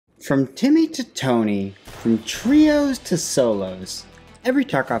From Timmy to Tony, from trios to solos, every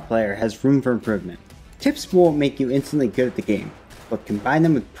Tarkov player has room for improvement. Tips won't make you instantly good at the game, but combine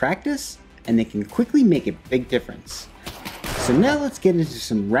them with practice and they can quickly make a big difference. So now let's get into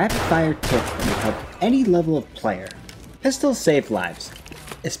some rapid fire tips that will help any level of player. Pistols save lives,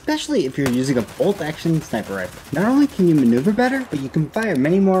 especially if you're using a bolt action sniper rifle. Not only can you maneuver better, but you can fire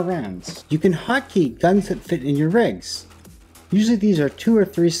many more rounds. You can hotkey guns that fit in your rigs. Usually these are 2 or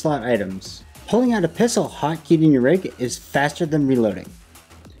 3 slot items. Pulling out a pistol hotkeyed in your rig is faster than reloading.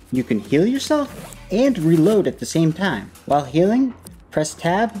 You can heal yourself and reload at the same time. While healing, press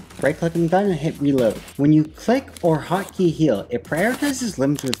tab, right click on the gun and hit reload. When you click or hotkey heal, it prioritizes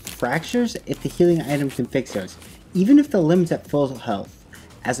limbs with fractures if the healing item can fix those, even if the limb's at full health,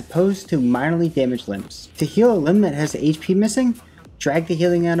 as opposed to minorly damaged limbs. To heal a limb that has HP missing, drag the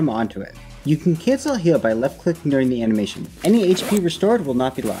healing item onto it. You can cancel a heal by left clicking during the animation. Any HP restored will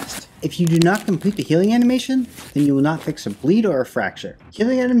not be lost. If you do not complete the healing animation, then you will not fix a bleed or a fracture.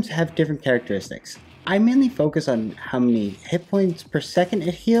 Healing items have different characteristics. I mainly focus on how many hit points per second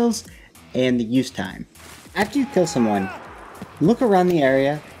it heals and the use time. After you kill someone, look around the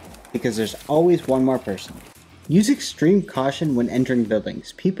area because there's always one more person. Use extreme caution when entering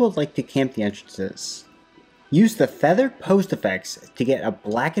buildings. People like to camp the entrances. Use the feather post effects to get a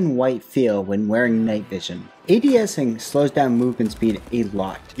black and white feel when wearing night vision. ADSing slows down movement speed a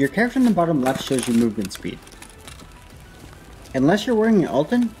lot. Your character in the bottom left shows you movement speed. Unless you're wearing an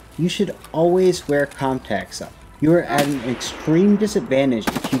Alton, you should always wear contacts up. You are at an extreme disadvantage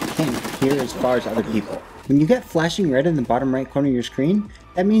if you can't hear as far as other people. When you get flashing red in the bottom right corner of your screen,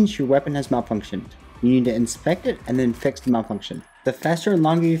 that means your weapon has malfunctioned. You need to inspect it and then fix the malfunction. The faster and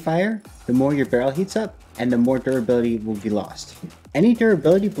longer you fire, the more your barrel heats up and the more durability will be lost. Any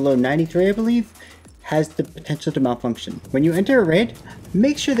durability below 93, I believe, has the potential to malfunction. When you enter a raid,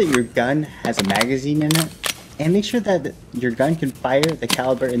 make sure that your gun has a magazine in it and make sure that your gun can fire the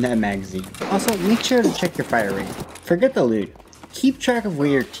caliber in that magazine. Also, make sure to check your fire rate. Forget the loot. Keep track of where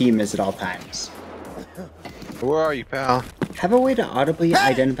your team is at all times. Where are you, pal? Have a way to audibly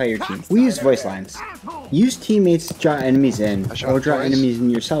identify your team. We use voice lines. Use teammates to draw enemies in, or draw enemies in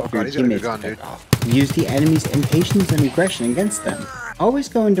yourself for your teammates to pick off. Use the enemy's impatience and aggression against them. Always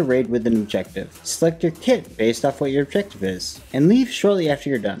go into raid with an objective. Select your kit based off what your objective is, and leave shortly after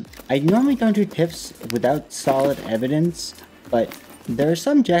you're done. I normally don't do tips without solid evidence, but there are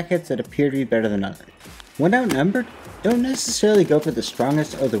some jackets that appear to be better than others. When outnumbered, don't necessarily go for the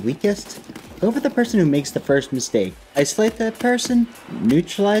strongest or the weakest. Go for the person who makes the first mistake. Isolate that person,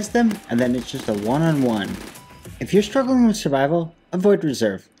 neutralize them, and then it's just a one-on-one. If you're struggling with survival, avoid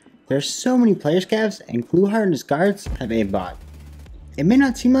reserve. There are so many player scavs, and Glueheart and his guards have aimbot. It may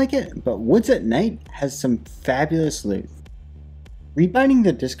not seem like it, but Woods at Night has some fabulous loot. Rebinding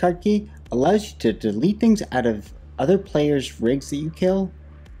the discard key allows you to delete things out of other players' rigs that you kill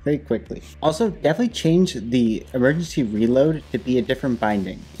very quickly. Also, definitely change the emergency reload to be a different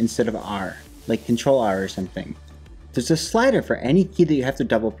binding instead of R, like Control R or something. There's a slider for any key that you have to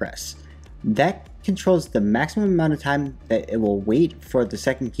double press. That controls the maximum amount of time that it will wait for the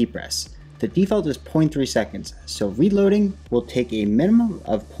second key press. The default is 0.3 seconds, so reloading will take a minimum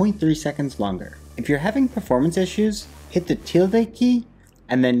of 0.3 seconds longer. If you're having performance issues, hit the tilde key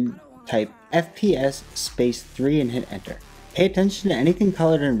and then type FPS space 3 and hit enter. Pay attention to anything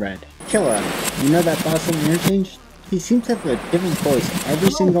colored in red. Killer, you know that boss in Interchange? He seems to have a different voice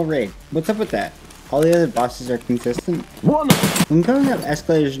every single raid. What's up with that? All the other bosses are consistent? When going up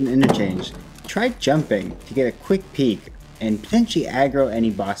escalators in Interchange, try jumping to get a quick peek and potentially aggro any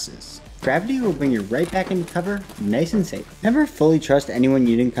bosses. Gravity will bring you right back into cover, nice and safe. Never fully trust anyone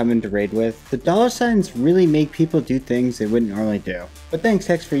you didn't come into raid with. The dollar signs really make people do things they wouldn't normally do. But thanks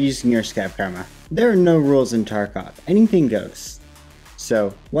Hex for using your scav karma. There are no rules in Tarkov, anything goes.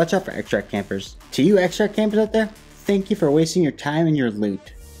 So, watch out for extract campers. To you extract campers out there, thank you for wasting your time and your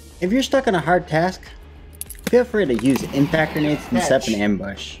loot. If you're stuck on a hard task, feel free to use impact grenades and set up an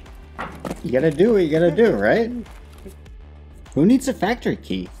ambush. You gotta do what you gotta do, right? Who needs a factory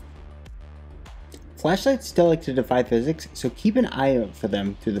key? Flashlights still like to defy physics, so keep an eye out for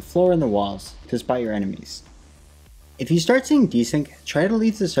them through the floor and the walls to spot your enemies. If you start seeing desync, try to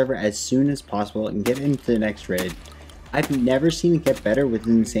leave the server as soon as possible and get into the next raid. I've never seen it get better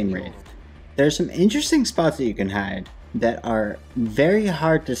within the same raid. There are some interesting spots that you can hide that are very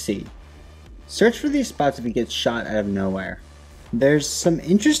hard to see. Search for these spots if you get shot out of nowhere. There's some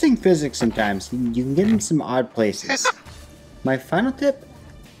interesting physics sometimes, you can get in some odd places. My final tip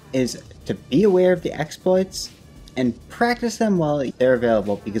is to be aware of the exploits and practice them while they're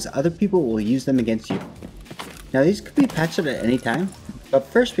available because other people will use them against you. Now these could be patched out at any time, But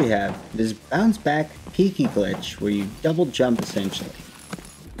first we have this bounce back peaky glitch where you double jump essentially.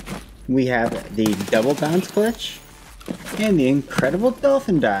 We have the double bounce glitch and the incredible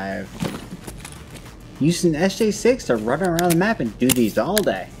dolphin dive. Use an SJ6 to run around the map and do these all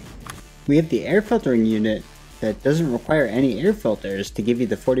day. We have the air filtering unit that doesn't require any air filters to give you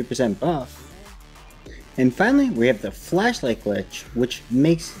the 40% buff. And finally, we have the flashlight glitch, which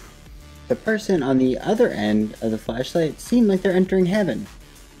makes the person on the other end of the flashlight seem like they're entering heaven.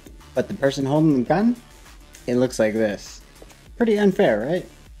 But the person holding the gun, it looks like this. Pretty unfair, right?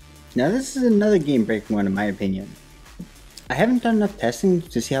 Now this is another game-breaking one in my opinion. I haven't done enough testing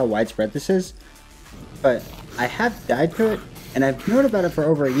to see how widespread this is, but I have died to it, and I've known about it for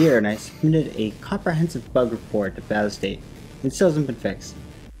over a year, and I submitted a comprehensive bug report to Battlestate. It still hasn't been fixed.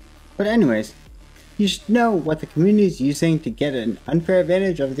 But anyways, you should know what the community is using to get an unfair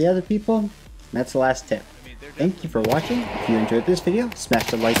advantage over the other people. That's the last tip. Thank you for watching. If you enjoyed this video, smash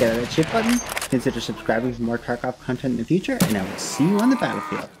the like and that shit button. Consider subscribing for more Tarkov content in the future, and I will see you on the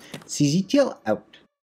battlefield. cztl out.